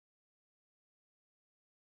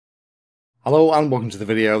Hello and welcome to the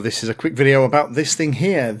video. This is a quick video about this thing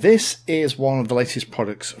here. This is one of the latest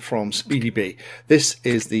products from SpeedyBee. This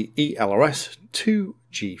is the ELRS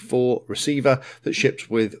 2G4 receiver that ships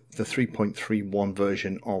with the 3.31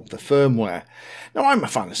 version of the firmware. Now, I'm a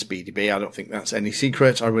fan of SpeedyBee. I don't think that's any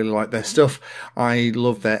secret. I really like their stuff. I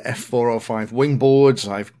love their F405 wing boards.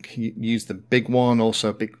 I've used the big one, also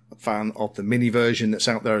a big fan of the mini version that's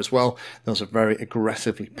out there as well. Those are very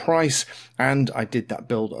aggressively priced, and I did that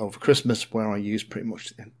build over Christmas where I used pretty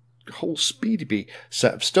much the whole SpeedyBee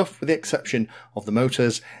set of stuff with the exception of the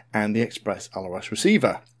motors and the ExpressLRS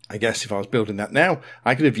receiver. I guess if I was building that now,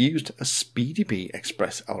 I could have used a SpeedyBee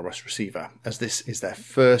ExpressLRS receiver, as this is their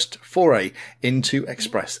first foray into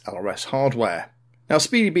ExpressLRS hardware. Now,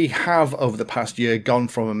 SpeedyBee have, over the past year, gone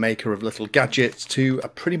from a maker of little gadgets to a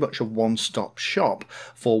pretty much a one-stop shop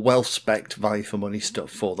for well-spec'd, value-for-money stuff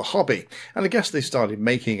for the hobby. And I guess they started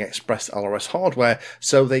making ExpressLRS hardware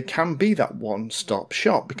so they can be that one-stop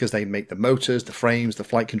shop, because they make the motors, the frames, the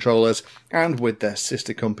flight controllers, and with their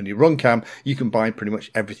sister company Runcam, you can buy pretty much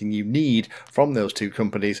everything you need from those two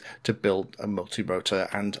companies to build a multi-rotor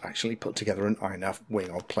and actually put together an INAV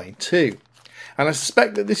wing or plane too. And I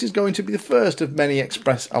suspect that this is going to be the first of many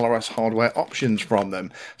ExpressLRS hardware options from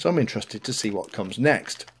them, so I'm interested to see what comes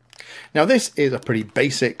next. Now, this is a pretty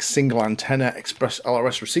basic single antenna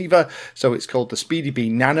ExpressLRS receiver, so it's called the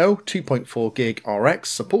SpeedyBee Nano 2.4 gig RX,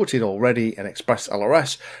 supported already in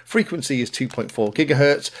ExpressLRS. Frequency is 2.4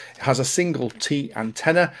 gigahertz. It has a single T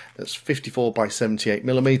antenna that's 54 by 78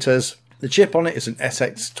 millimeters. The chip on it is an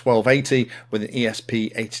SX1280 with an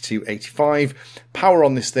ESP8285. Power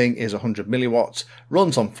on this thing is 100 milliwatts,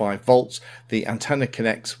 runs on 5 volts. The antenna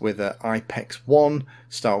connects with an IPEX1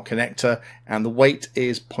 style connector, and the weight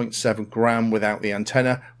is 0.7 gram without the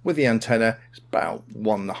antenna. With the antenna, it's about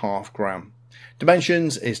 1.5 gram.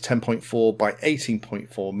 Dimensions is 10.4 by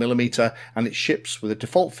 18.4 millimeter, and it ships with a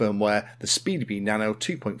default firmware, the SpeedyBee Nano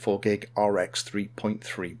 2.4 gig RX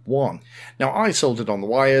 3.31. Now, I soldered on the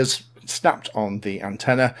wires, snapped on the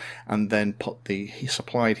antenna, and then put the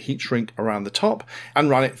supplied heat shrink around the top and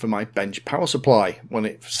ran it for my bench power supply. When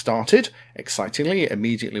it started, excitingly, it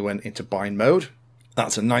immediately went into bind mode.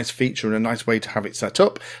 That's a nice feature and a nice way to have it set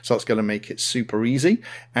up, so that's going to make it super easy.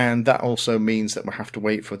 And that also means that we have to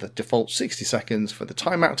wait for the default 60 seconds for the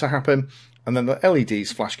timeout to happen, and then the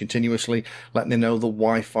LEDs flash continuously, letting you know the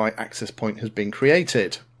Wi-Fi access point has been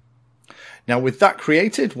created. Now, with that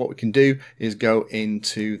created, what we can do is go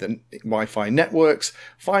into the Wi-Fi networks,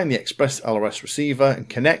 find the ExpressLRS receiver and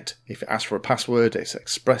connect. If it asks for a password, it's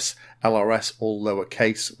ExpressLRS, all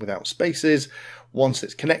lowercase without spaces. Once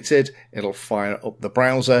it's connected, it'll fire up the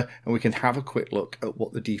browser and we can have a quick look at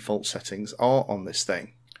what the default settings are on this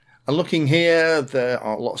thing. And looking here, there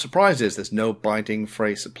are a lot of surprises. There's no binding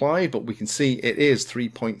phrase supplied, but we can see it is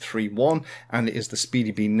 3.31 and it is the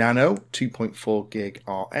SpeedyBee Nano 2.4 gig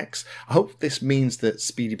RX. I hope this means that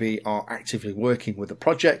SpeedyBee are actively working with the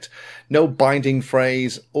project. No binding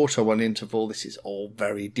phrase, auto on interval. This is all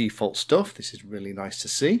very default stuff. This is really nice to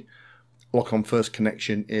see. Lock on first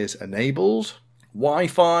connection is enabled.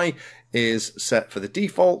 Wi-Fi is set for the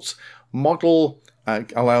defaults. Model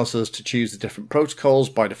allows us to choose the different protocols.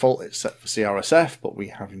 By default, it's set for CRSF, but we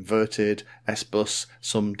have inverted SBus,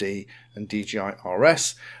 SUMD, and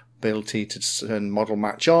DGI-RS. Ability to turn model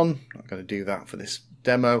match on. Not going to do that for this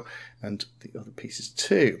demo, and the other pieces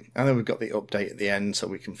too. And then we've got the update at the end so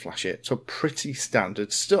we can flash it. So pretty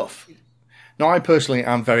standard stuff. Now, I personally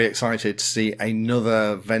am very excited to see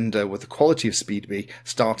another vendor with the quality of SpeedyBee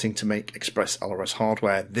starting to make ExpressLRS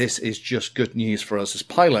hardware. This is just good news for us as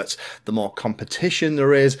pilots. The more competition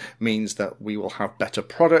there is means that we will have better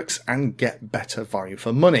products and get better value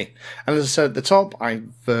for money. And as I said at the top, I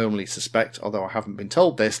firmly suspect, although I haven't been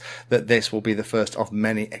told this, that this will be the first of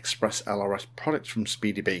many ExpressLRS products from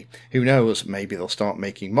SpeedyBee. Who knows, maybe they'll start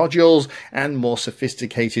making modules and more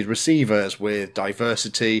sophisticated receivers with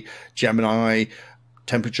diversity, Gemini,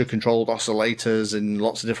 temperature controlled oscillators in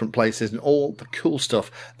lots of different places, and all the cool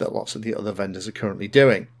stuff that lots of the other vendors are currently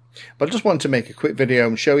doing. But I just wanted to make a quick video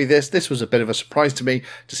and show you this. This was a bit of a surprise to me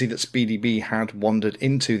to see that SpeedyBee had wandered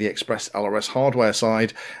into the ExpressLRS hardware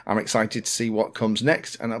side. I'm excited to see what comes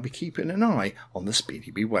next, and I'll be keeping an eye on the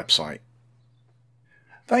SpeedyBee website.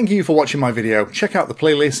 Thank you for watching my video. Check out the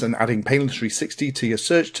playlist, and adding Pedantry 360 to your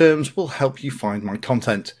search terms will help you find my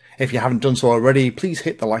content. If you haven't done so already, please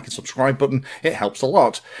hit the like and subscribe button. It helps a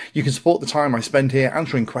lot. You can support the time I spend here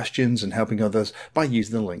answering questions and helping others by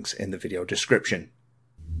using the links in the video description.